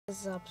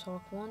This is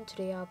Talk 1.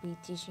 Today I'll be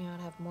teaching you how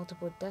to have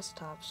multiple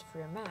desktops for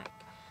your Mac.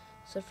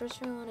 So first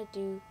thing you want to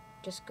do,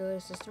 just go to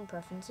System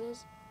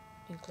Preferences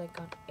and click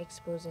on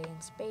Expose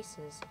and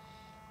Spaces.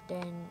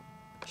 Then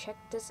check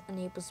this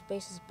Enable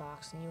Spaces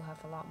box and you'll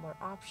have a lot more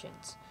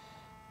options.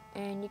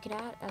 And you can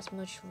add as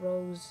much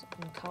rows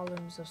and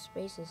columns of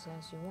spaces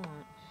as you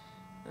want.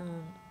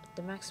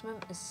 The maximum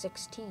is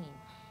 16.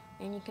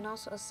 And you can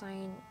also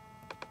assign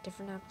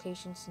different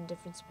applications in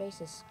different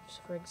spaces.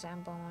 So for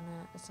example, I want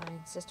to assign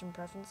System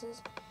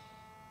Preferences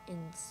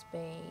in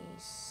space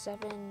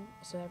 7,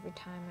 so every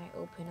time I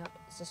open up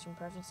System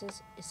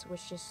Preferences, it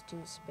switches to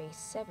space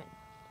 7.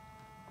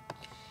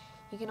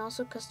 You can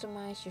also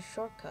customize your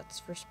shortcuts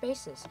for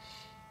spaces,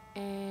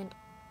 and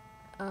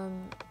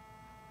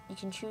you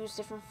can choose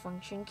different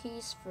function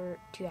keys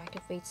to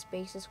activate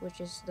spaces,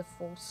 which is the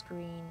full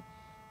screen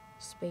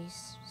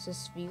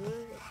spaces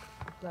viewer,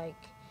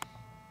 like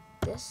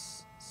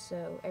this.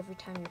 So every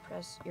time you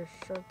press your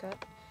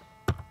shortcut,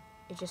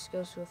 it just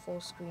goes to a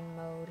full screen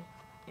mode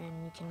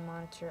and you can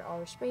monitor all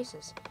your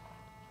spaces.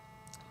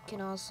 You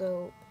can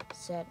also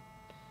set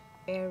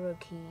arrow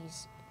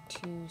keys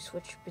to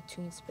switch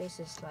between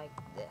spaces like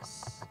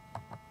this.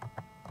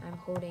 I'm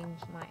holding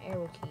my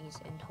arrow keys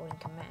and holding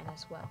command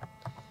as well.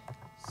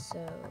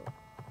 So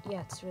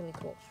yeah, it's really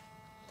cool.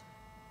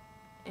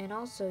 And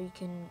also you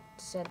can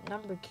set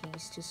number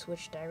keys to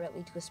switch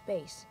directly to a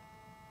space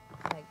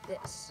like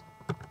this.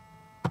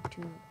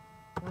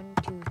 1,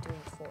 2, 3,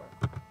 4,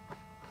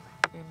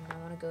 and I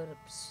want to go to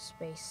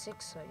space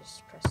 6, so I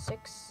just press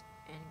 6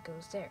 and it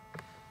goes there.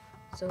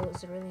 So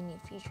it's a really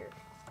neat feature.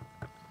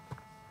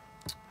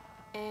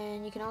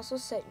 And you can also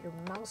set your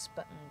mouse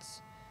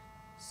buttons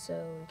so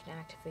you can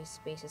activate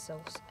spaces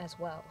as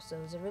well. So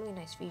it's a really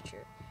nice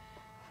feature,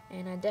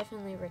 and I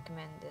definitely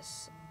recommend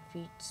this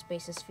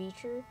spaces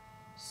feature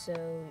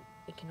so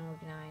it can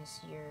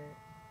organize your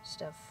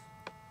stuff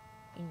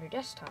in your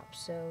desktop.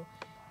 So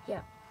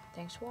yeah,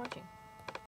 thanks for watching.